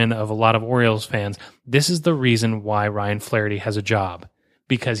chagrin of a lot of Orioles fans, this is the reason why Ryan Flaherty has a job,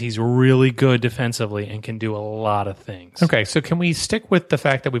 because he's really good defensively and can do a lot of things. Okay, so can we stick with the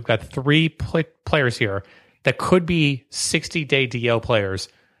fact that we've got three players here that could be 60-day DL players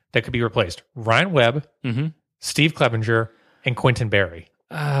that could be replaced? Ryan Webb, Steve Clevenger, and Quentin Berry.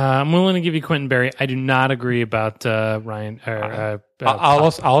 I'm willing to give you Quentin Berry. I do not agree about Ryan.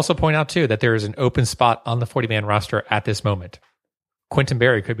 I'll also point out, too, that there is an open spot on the 40-man roster at this moment. Quentin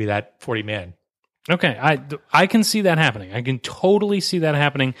Berry could be that 40-man. Okay, I can see that happening. I can totally see that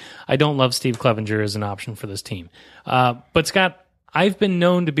happening. I don't love Steve Clevenger as an option for this team. But, Scott, I've been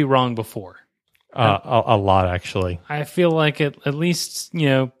known to be wrong before. A lot, actually. I feel like at least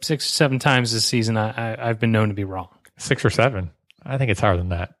 6 or 7 times this season I've been known to be wrong. 6 or 7? I think it's higher than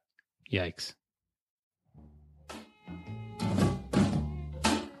that. Yikes.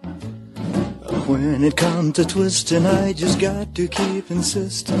 When it comes to twisting, I just got to keep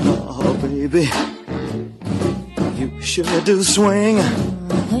insisting. Oh, baby, you sure do swing.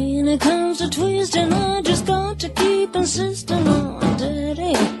 When when it comes to twisting, I just got to keep insisting on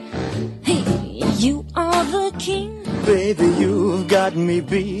daddy. Hey, you are the king. Baby, you've got me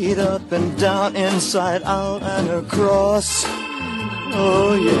beat up and down, inside out and across.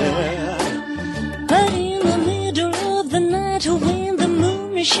 Oh, yeah. But in the middle of the night, when the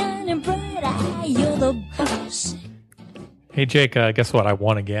moon is shining bright, you're the boss. Hey, Jake, guess what? I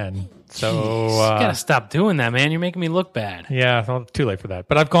won again. So you gotta stop doing that, man. You're making me look bad. yeah, well, too late for that.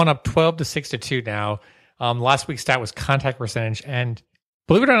 But I've gone up 12 to 6-2 now. Last week's stat was contact percentage, and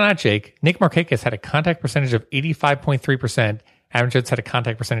believe it or not, Jake, Nick Markakis had a contact percentage of 85.3%. Aaron Jones had a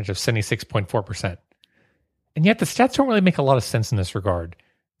contact percentage of 76.4%. And yet the stats don't really make a lot of sense in this regard.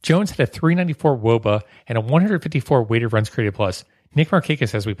 Jones had a 394 WOBA and a 154 weighted runs created plus. Nick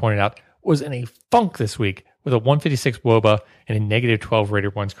Markakis, as we pointed out, was in a funk this week with a 156 WOBA and a negative 12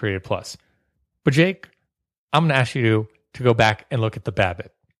 rated runs created plus. But Jake, I'm going to ask you to go back and look at the BABIP.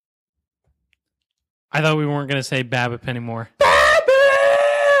 I thought we weren't going to say BABIP anymore.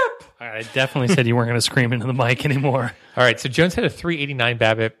 BABIP! All right, I definitely said you weren't going to scream into the mic anymore. All right, so Jones had a 389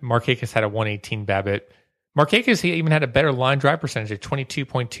 BABIP. Markakis had a 118 BABIP. Markakis, he even had a better line drive percentage of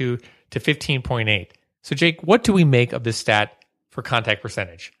 22.2 to 15.8. So Jake, what do we make of this stat for contact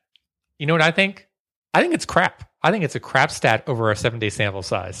percentage? You know what I think? I think it's crap. I think it's a crap stat over a 7-day sample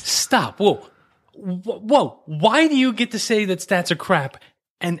size. Stop. Whoa. Whoa. Why do you get to say that stats are crap?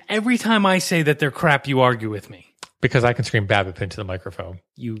 And every time I say that they're crap, you argue with me. Because I can scream BABIP into the microphone.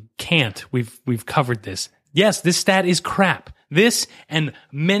 You can't. We've covered this. Yes, this stat is crap. This and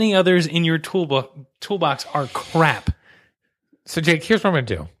many others in your toolbox are crap. So Jake, here's what I'm going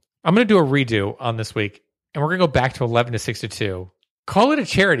to do. I'm going to do a redo on this week, and we're going to go back to 11 to 6-2. Call it a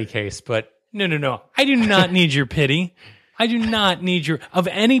charity case, but No. I do not need your pity. I do not need your... Of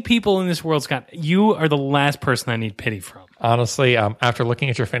any people in this world, Scott, you are the last person I need pity from. honestly, after looking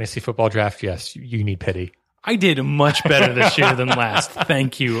at your fantasy football draft, yes, you need pity. I did much better this year than last.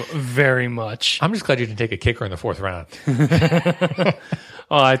 Thank you very much. I'm just glad you didn't take a kicker in the fourth round.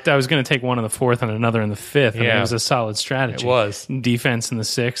 I was going to take one in the fourth and another in the fifth, and Yeah. it was a solid strategy. It was. Defense in the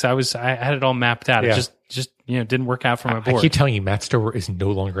sixth. I had it all mapped out. Yeah. It just didn't work out for my I board. keep telling you, Matt Stover is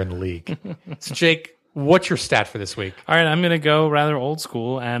no longer in the league. So, Jake, what's your stat for this week? All right, I'm going to go rather old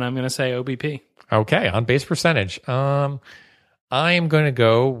school, and I'm going to say OBP. Okay, on base percentage. I am going to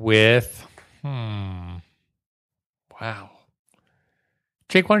go with. Wow,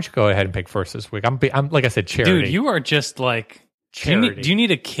 Jake, why don't you go ahead and pick first this week? I'm like I said, charity. Dude, you are just like charity. Do you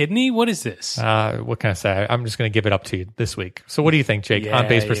need a kidney? What is this? What can I say? I'm just going to give it up to you this week. So, what do you think, Jake? On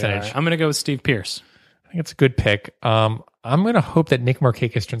base percentage, I'm going to go with Steve Pierce. I think it's a good pick. I'm going to hope that Nick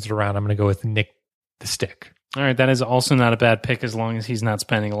Markakis turns it around. I'm going to go with Nick the Stick. All right, that is also not a bad pick as long as he's not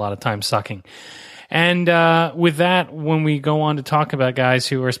spending a lot of time sucking. And with that, when we go on to talk about guys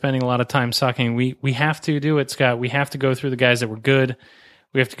who are spending a lot of time sucking, we have to do it, Scott. We have to go through the guys that were good.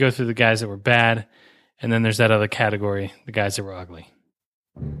 We have to go through the guys that were bad. And then there's that other category, the guys that were ugly.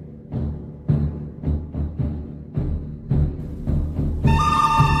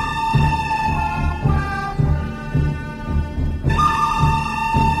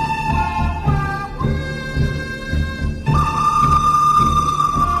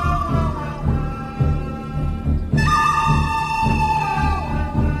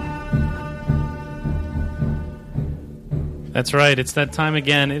 That's right. It's that time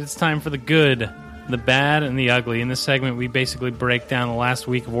again. It's time for the good, the bad, and the ugly. In this segment, we basically break down the last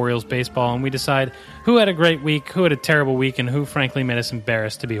week of Orioles baseball, and we decide who had a great week, who had a terrible week, and who, frankly, made us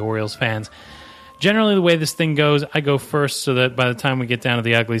embarrassed to be Orioles fans. Generally, the way this thing goes, I go first so that by the time we get down to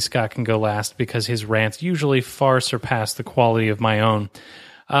the ugly, Scott can go last because his rants usually far surpass the quality of my own.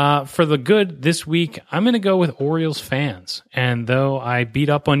 For the good this week, I'm going to go with Orioles fans. And though I beat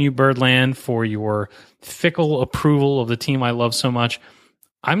up on you, Birdland, for your fickle approval of the team I love so much,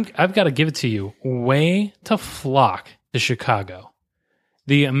 I've got to give it to you. Way to flock to Chicago.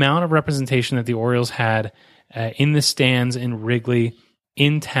 The amount of representation that the Orioles had in the stands in Wrigley,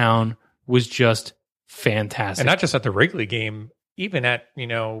 in town, was just fantastic. And not just at the Wrigley game, even at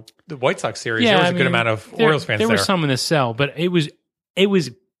the White Sox series, there was a good amount of Orioles fans there. There were some in the cell, but it was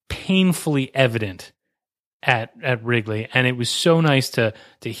painfully evident at Wrigley, and it was so nice to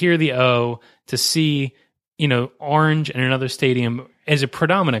hear the O, to see orange in another stadium as a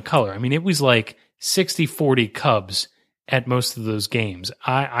predominant color. I mean, it was like 60-40 Cubs at most of those games.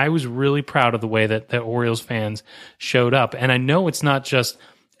 I was really proud of the way that the Orioles fans showed up, and I know it's not just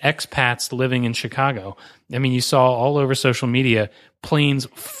expats living in Chicago. I mean, you saw all over social media planes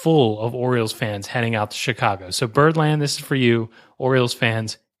full of Orioles fans heading out to Chicago. So Birdland, this is for you, Orioles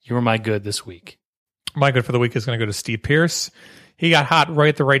fans. You were my good this week. My good for the week is going to go to Steve Pierce. He got hot right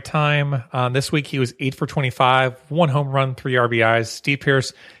at the right time. This week he was 8 for 25, 1 home run, 3 RBIs. Steve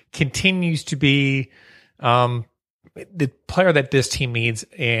Pearce continues to be the player that this team needs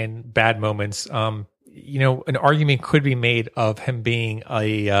in bad moments. An argument could be made of him being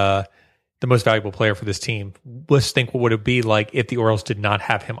the most valuable player for this team. Let's think what would it be like if the Orioles did not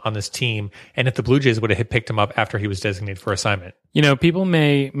have him on this team, and if the Blue Jays would have picked him up after he was designated for assignment. People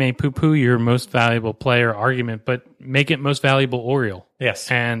may poo-poo your most valuable player argument, but make it most valuable Oriole.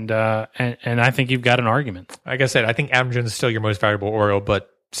 Yes, and I think you've got an argument. Like I said, I think Adam Jones is still your most valuable Oriole, but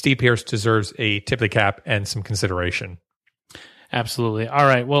Steve Pearce deserves a tip of the cap and some consideration. Absolutely. All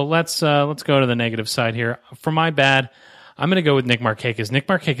right. Well, let's go to the negative side here. For my bad, I'm going to go with Nick Markakis. Nick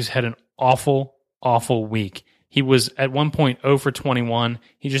Markakis had an awful, awful week. He was at one point 0 for 21.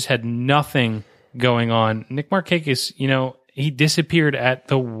 He just had nothing going on. Nick Markakis, he disappeared at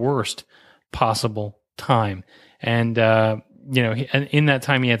the worst possible time. And, in that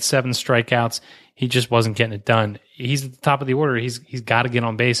time he had 7 strikeouts. He just wasn't getting it done. He's at the top of the order. He's got to get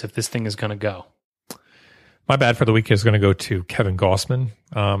on base if this thing is going to go. My bad for the week is going to go to Kevin Gausman.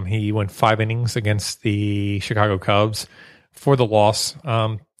 He went 5 innings against the Chicago Cubs for the loss.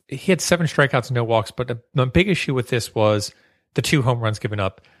 He had 7 strikeouts and no walks, but the big issue with this was the 2 home runs given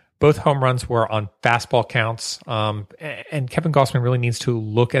up. Both home runs were on fastball counts, and Kevin Gausman really needs to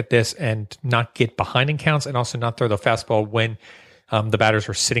look at this and not get behind in counts, and also not throw the fastball when the batters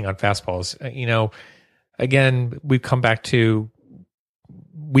are sitting on fastballs. Again, we've come back to,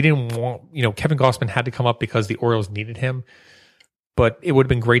 we didn't want, Kevin Gausman had to come up because the Orioles needed him, but it would have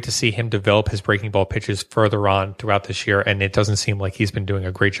been great to see him develop his breaking ball pitches further on throughout this year, and it doesn't seem like he's been doing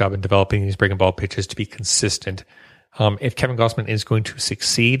a great job in developing these breaking ball pitches to be consistent. If Kevin Gausman is going to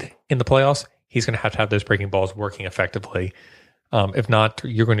succeed in the playoffs, he's going to have those breaking balls working effectively. If not,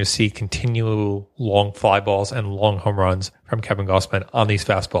 you're going to see continual long fly balls and long home runs from Kevin Gausman on these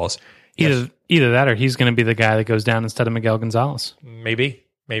fastballs. Either that or he's going to be the guy that goes down instead of Miguel Gonzalez. Maybe.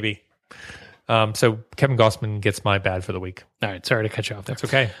 So Kevin Gausman gets my bad for the week. All right, sorry to cut you off there. That's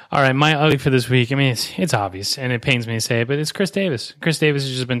okay. All right, my ugly for this week, it's obvious, and it pains me to say it, but it's Chris Davis. Chris Davis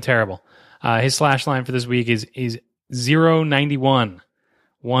has just been terrible. His slash line for this week is 0-91,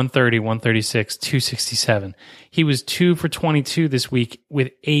 130, 136, 267. He was 2 for 22 this week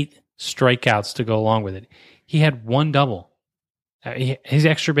with 8 strikeouts to go along with it. He had 1 double. His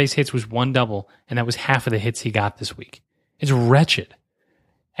extra base hits was 1 double, and that was half of the hits he got this week. It's wretched.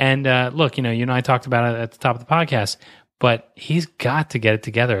 And look, you and I talked about it at the top of the podcast, but he's got to get it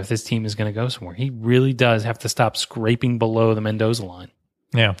together if this team is going to go somewhere. He really does have to stop scraping below the Mendoza line.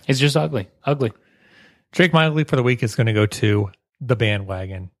 Yeah. It's just ugly. Jake, my ugly for the week is going to go to the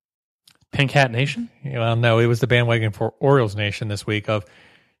bandwagon. Pink Hat Nation? Well, no, it was the bandwagon for Orioles Nation this week of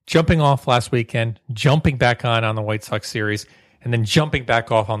jumping off last weekend, jumping back on the White Sox series, and then jumping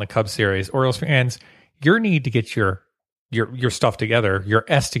back off on the Cubs series. Orioles fans, you need to get your stuff together, your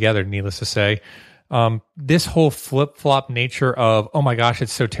S together, needless to say. This whole flip-flop nature of, oh my gosh,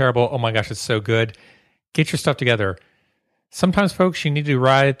 it's so terrible, oh my gosh, it's so good. Get your stuff together. Sometimes, folks, you need to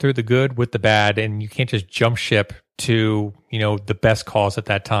ride through the good with the bad, and you can't just jump ship to, the best cause at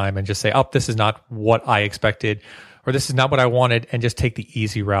that time and just say, oh, this is not what I expected, or this is not what I wanted, and just take the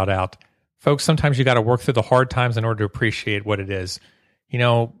easy route out. Folks, sometimes you got to work through the hard times in order to appreciate what it is.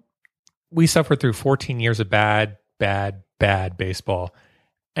 We suffered through 14 years of bad baseball,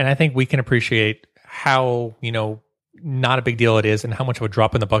 and I think we can appreciate how, not a big deal it is and how much of a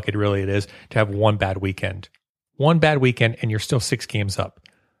drop in the bucket really it is to have one bad weekend. One bad weekend and you're still 6 games up.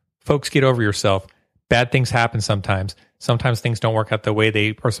 Folks, get over yourself. Bad things happen sometimes. Sometimes things don't work out the way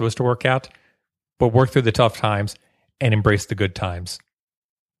they are supposed to work out, but work through the tough times and embrace the good times.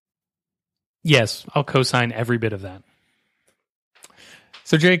 Yes, I'll co-sign every bit of that.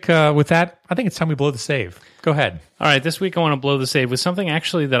 So, Jake, with that, I think it's time we blow the save. Go ahead. All right, this week I want to blow the save with something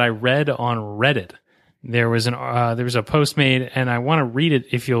actually that I read on Reddit. There was a post made, and I want to read it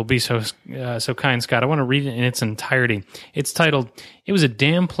if you'll be so kind, Scott. I want to read it in its entirety. It's titled, "It was a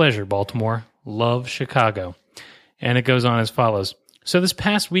damn pleasure, Baltimore. Love Chicago." And it goes on as follows. So this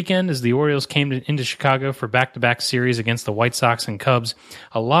past weekend, as the Orioles came into Chicago for back-to-back series against the White Sox and Cubs,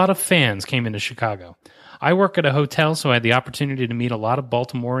 a lot of fans came into Chicago. I work at a hotel, so I had the opportunity to meet a lot of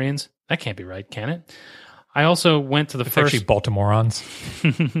Baltimoreans. That can't be right, can it? I also went to the first... actually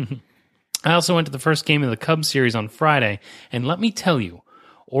Baltimoreans. I also went to the first game of the Cubs series on Friday, and let me tell you,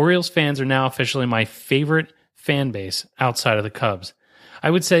 Orioles fans are now officially my favorite fan base outside of the Cubs. I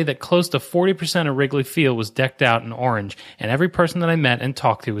would say that close to 40% of Wrigley Field was decked out in orange, and every person that I met and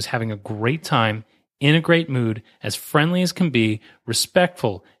talked to was having a great time, in a great mood, as friendly as can be,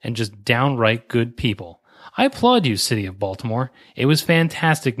 respectful, and just downright good people. I applaud you, City of Baltimore. It was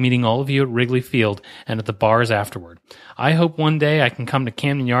fantastic meeting all of you at Wrigley Field and at the bars afterward. I hope one day I can come to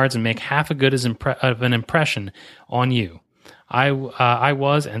Camden Yards and make half as good of an impression on you. I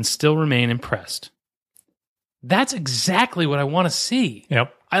was and still remain impressed. That's exactly what I want to see.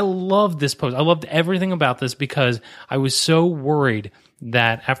 Yep. I loved this post. I loved everything about this because I was so worried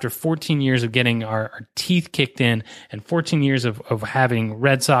that after 14 years of getting our teeth kicked in and 14 years of having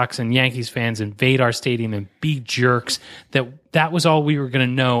Red Sox and Yankees fans invade our stadium and be jerks, that was all we were going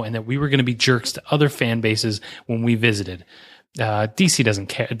to know, and that we were going to be jerks to other fan bases when we visited. DC doesn't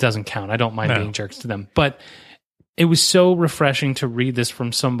care. It doesn't count. I don't mind being jerks to them. But it was so refreshing to read this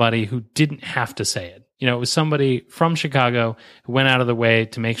from somebody who didn't have to say it. You know, it was somebody from Chicago who went out of the way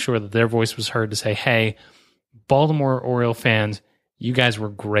to make sure that their voice was heard to say, hey, Baltimore Oriole fans, you guys were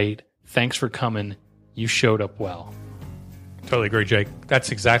great. Thanks for coming. You showed up well. Totally agree, Jake.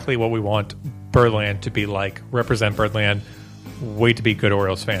 That's exactly what we want Birdland to be like. Represent Birdland. Way to be good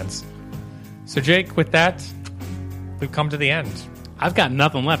Orioles fans. So, Jake, with that, we've come to the end. I've got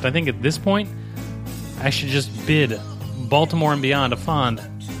nothing left. I think at this point, I should just bid Baltimore and beyond a fond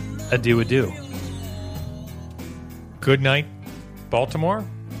adieu. Good night, Baltimore.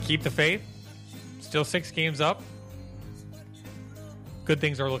 Keep the faith. Still 6 games up. Good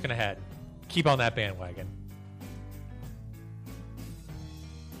things are looking ahead. Keep on that bandwagon.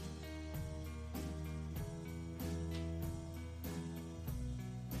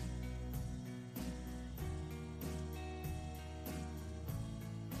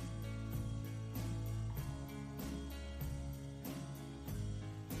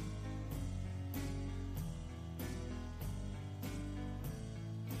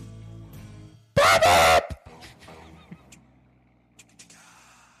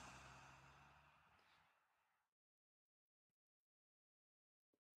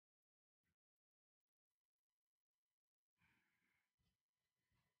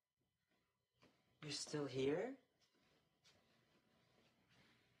 You're still here?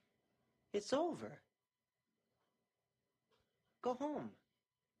 It's over. Go home.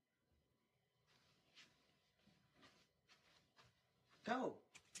 Go.